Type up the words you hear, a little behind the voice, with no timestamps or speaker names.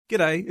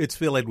G'day, it's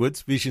Phil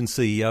Edwards, Vision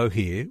CEO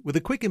here, with a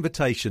quick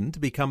invitation to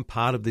become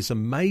part of this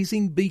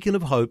amazing beacon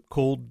of hope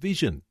called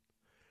Vision.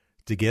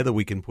 Together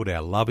we can put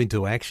our love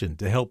into action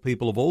to help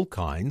people of all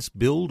kinds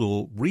build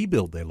or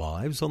rebuild their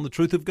lives on the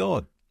truth of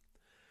God.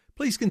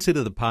 Please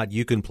consider the part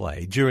you can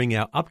play during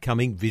our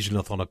upcoming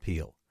Visionathon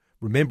appeal,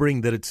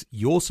 remembering that it's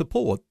your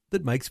support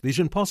that makes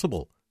Vision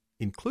possible,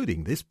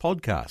 including this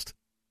podcast.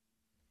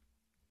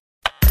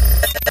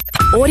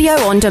 Audio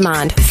on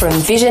demand from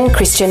Vision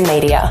Christian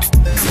Media.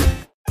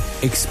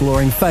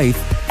 Exploring faith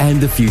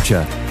and the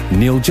future.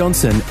 Neil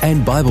Johnson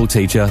and Bible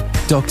teacher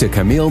Dr.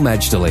 Kameel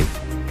Majdali.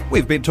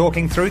 We've been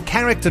talking through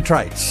character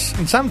traits,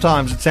 and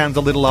sometimes it sounds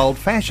a little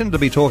old-fashioned to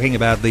be talking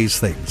about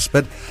these things,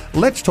 but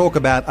let's talk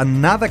about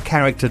another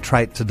character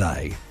trait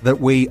today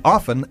that we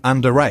often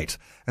underrate,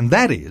 and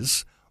that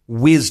is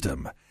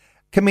wisdom.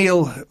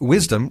 Kameel,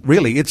 wisdom,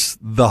 really, it's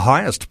the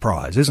highest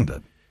prize, isn't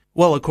it?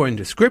 Well, according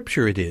to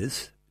Scripture, it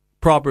is.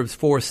 Proverbs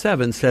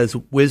 4:7 says,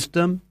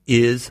 wisdom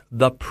is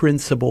the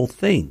principal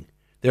thing.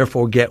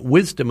 Therefore, get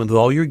wisdom, and with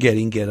all you're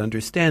getting, get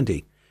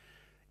understanding.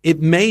 It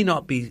may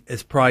not be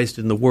as prized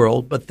in the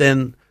world, but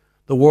then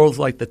the world's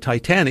like the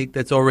Titanic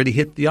that's already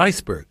hit the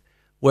iceberg.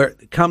 Where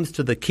it comes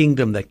to the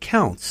kingdom that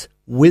counts,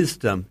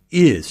 wisdom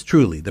is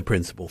truly the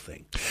principal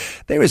thing.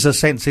 There is a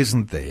sense,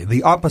 isn't there?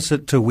 The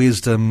opposite to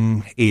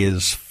wisdom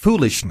is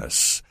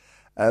foolishness.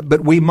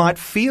 But we might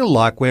feel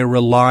like we're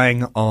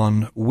relying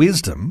on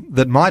wisdom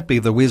that might be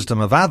the wisdom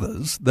of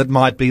others, that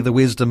might be the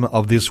wisdom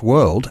of this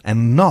world,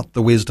 and not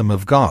the wisdom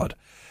of God.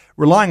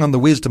 Relying on the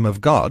wisdom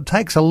of God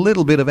takes a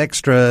little bit of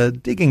extra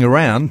digging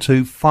around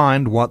to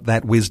find what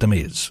that wisdom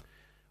is.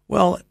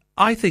 Well,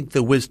 I think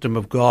the wisdom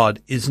of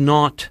God is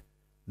not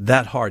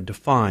that hard to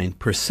find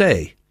per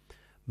se,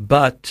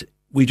 but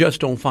we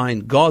just don't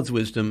find God's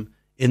wisdom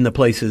in the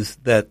places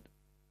that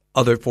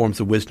other forms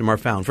of wisdom are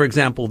found. For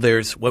example,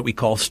 there's what we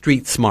call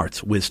street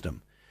smarts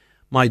wisdom.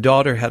 My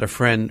daughter had a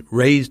friend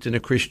raised in a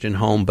Christian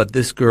home, but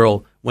this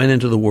girl went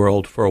into the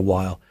world for a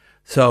while.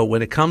 So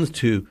when it comes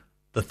to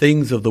the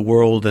things of the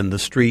world and the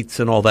streets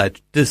and all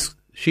that,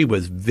 she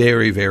was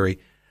very, very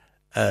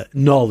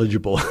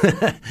knowledgeable.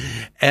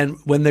 And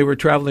when they were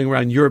traveling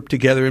around Europe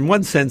together, in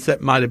one sense,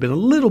 that might have been a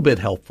little bit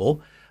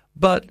helpful.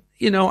 But,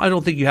 I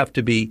don't think you have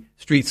to be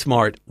street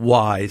smart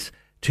wise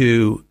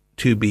to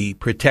be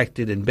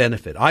protected and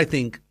benefit. I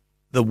think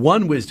the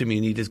one wisdom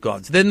you need is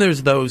God's. Then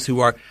there's those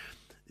who are,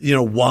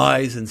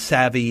 wise and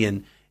savvy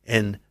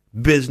and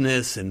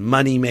business and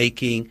money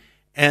making.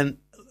 And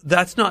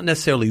that's not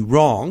necessarily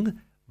wrong,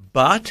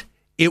 but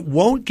it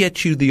won't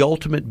get you the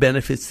ultimate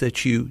benefits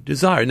that you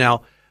desire.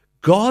 Now,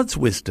 God's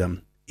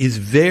wisdom is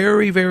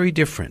very, very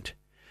different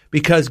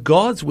because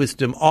God's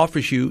wisdom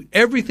offers you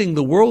everything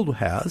the world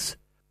has,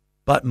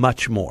 but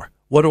much more.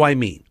 What do I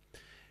mean?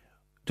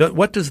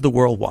 What does the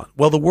world want?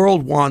 Well, the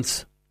world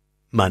wants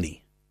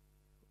money,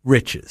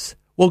 riches.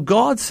 Well,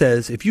 God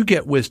says, if you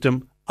get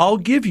wisdom, I'll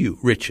give you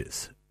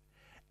riches.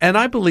 And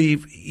I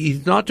believe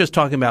he's not just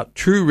talking about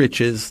true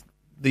riches,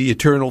 the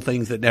eternal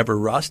things that never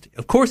rust.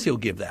 Of course he'll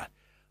give that.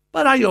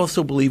 But I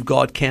also believe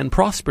God can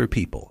prosper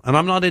people. And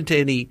I'm not into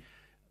any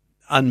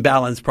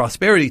unbalanced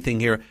prosperity thing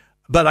here,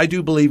 but I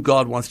do believe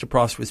God wants to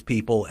prosper his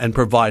people and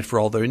provide for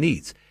all their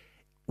needs.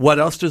 What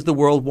else does the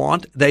world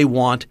want? They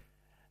want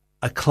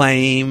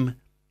acclaim,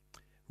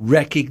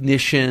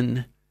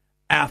 recognition,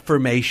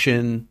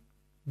 affirmation,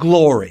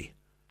 glory.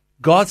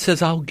 God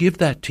says, I'll give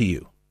that to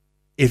you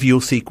if you'll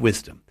seek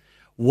wisdom.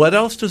 What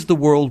else does the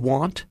world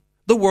want?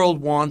 The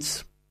world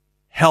wants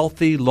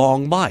healthy,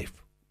 long life.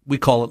 We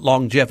call it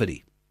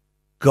longevity.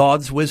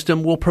 God's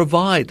wisdom will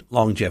provide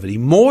longevity.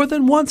 More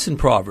than once in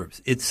Proverbs,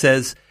 it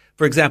says,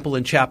 for example,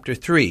 in chapter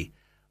 3,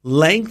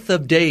 length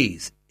of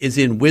days is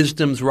in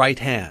wisdom's right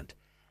hand,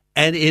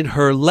 and in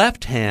her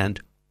left hand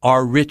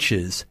are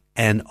riches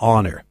and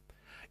honor.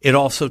 It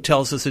also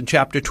tells us in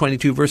chapter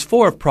 22, verse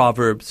 4 of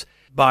Proverbs,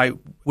 by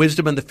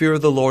wisdom and the fear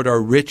of the Lord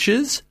are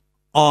riches,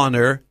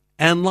 honor,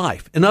 and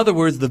life. In other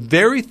words, the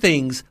very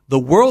things the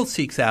world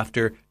seeks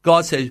after,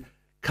 God says,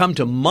 come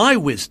to my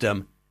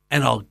wisdom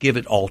and I'll give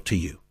it all to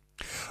you.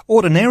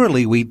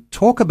 Ordinarily, we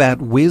talk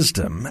about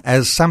wisdom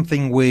as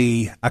something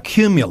we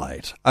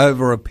accumulate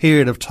over a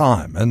period of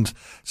time, and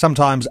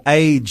sometimes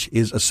age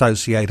is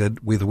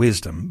associated with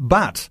wisdom.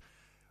 But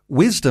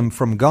wisdom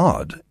from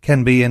God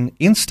can be an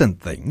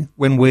instant thing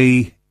when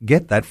we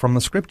get that from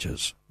the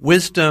Scriptures.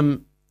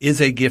 Wisdom is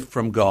a gift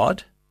from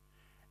God,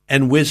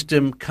 and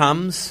wisdom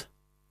comes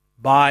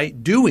by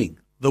doing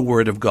the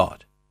Word of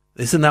God.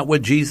 Isn't that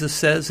what Jesus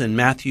says in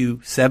Matthew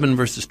 7,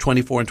 verses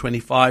 24 and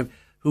 25?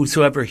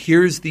 Whosoever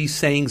hears these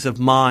sayings of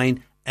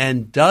mine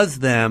and does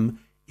them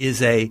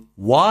is a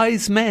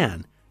wise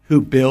man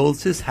who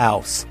builds his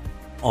house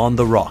on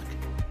the rock.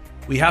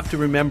 We have to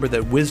remember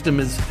that wisdom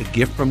is a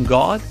gift from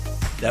God,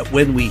 that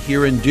when we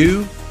hear and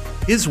do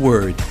His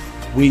word,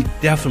 we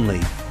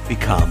definitely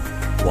become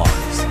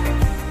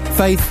wise.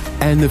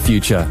 Faith and the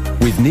Future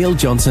with Neil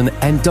Johnson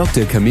and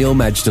Dr. Camille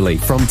Majdali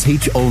from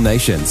Teach All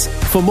Nations.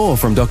 For more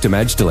from Dr.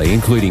 Majdali,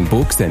 including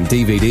books and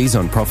DVDs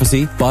on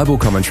prophecy, Bible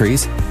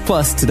commentaries,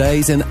 plus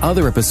today's and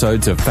other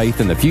episodes of Faith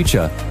and the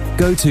Future,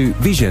 go to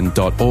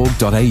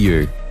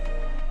vision.org.au.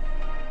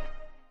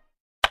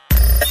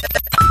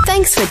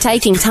 Thanks for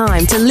taking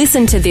time to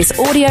listen to this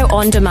audio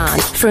on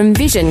demand from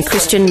Vision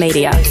Christian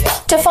Media.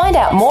 To find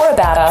out more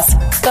about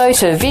us, go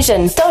to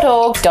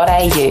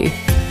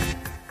vision.org.au.